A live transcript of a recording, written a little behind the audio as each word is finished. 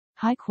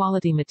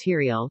High-quality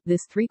material,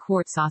 this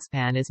 3-quart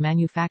saucepan is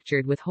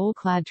manufactured with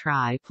whole-clad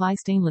tri-ply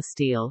stainless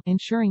steel,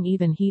 ensuring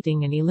even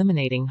heating and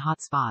eliminating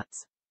hot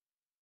spots.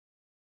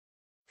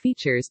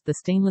 Features: the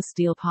stainless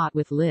steel pot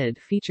with lid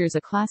features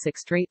a classic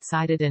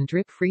straight-sided and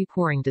drip-free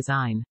pouring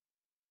design.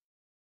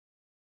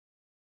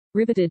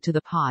 Riveted to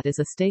the pot is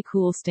a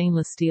stay-cool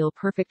stainless steel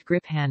perfect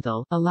grip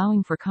handle,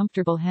 allowing for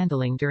comfortable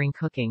handling during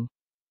cooking.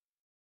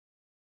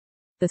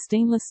 The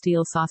stainless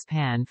steel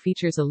saucepan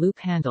features a loop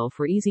handle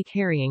for easy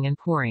carrying and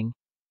pouring.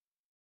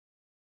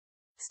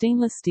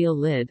 Stainless steel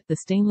lid. The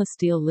stainless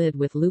steel lid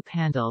with loop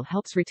handle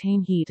helps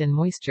retain heat and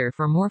moisture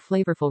for more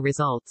flavorful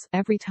results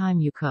every time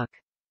you cook.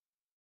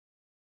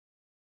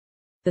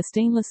 The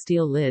stainless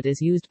steel lid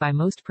is used by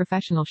most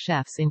professional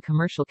chefs in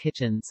commercial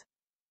kitchens.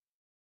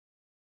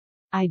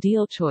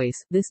 Ideal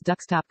choice: this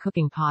Duxtop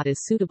cooking pot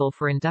is suitable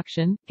for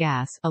induction,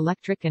 gas,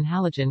 electric and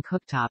halogen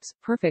cooktops,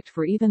 perfect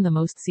for even the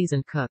most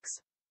seasoned cooks.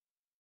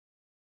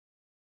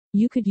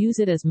 You could use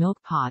it as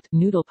milk pot,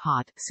 noodle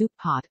pot, soup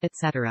pot,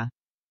 etc.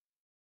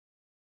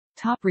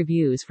 Top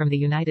reviews from the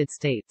United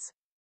States.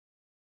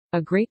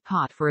 A great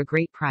pot for a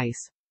great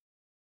price.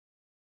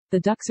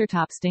 The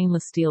Duxtop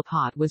stainless steel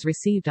pot was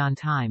received on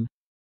time.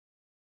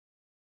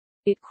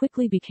 It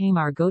quickly became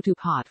our go-to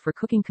pot for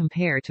cooking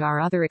compared to our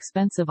other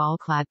expensive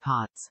all-clad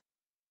pots.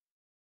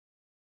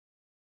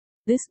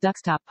 This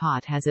Duxtop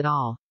pot has it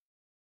all.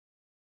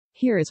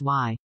 Here is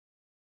why.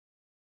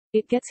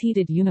 It gets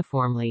heated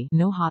uniformly,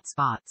 no hot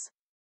spots.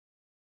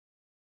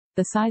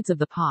 The sides of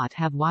the pot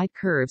have wide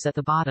curves at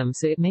the bottom,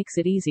 so it makes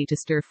it easy to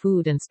stir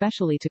food and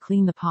specially to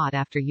clean the pot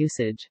after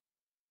usage.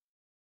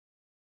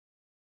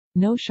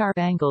 No sharp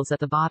angles at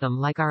the bottom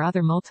like our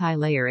other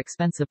multi-layer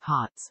expensive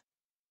pots.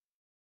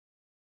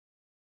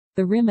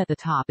 The rim at the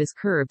top is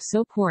curved,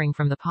 so pouring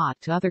from the pot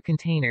to other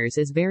containers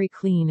is very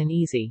clean and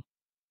easy.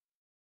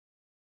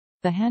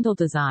 The handle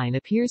design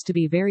appears to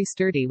be very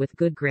sturdy with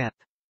good grip.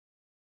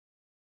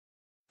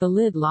 The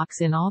lid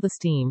locks in all the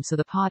steam, so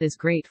the pot is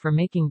great for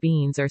making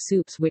beans or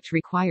soups which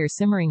require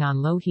simmering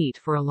on low heat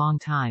for a long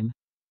time.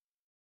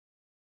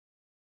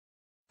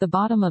 The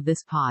bottom of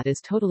this pot is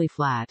totally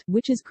flat,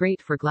 which is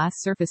great for glass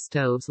surface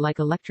stoves like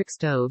electric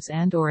stoves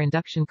and/or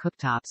induction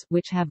cooktops,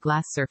 which have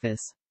glass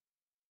surface.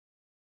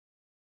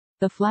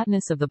 The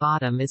flatness of the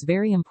bottom is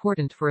very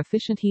important for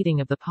efficient heating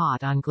of the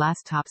pot on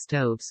glass top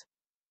stoves.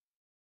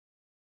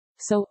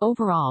 So,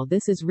 overall,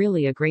 this is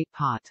really a great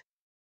pot.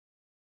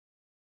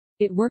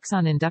 It works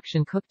on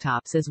induction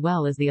cooktops as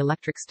well as the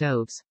electric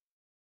stoves.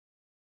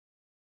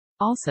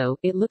 Also,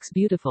 it looks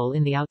beautiful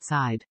in the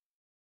outside.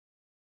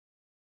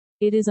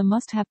 It is a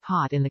must-have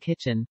pot in the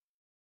kitchen.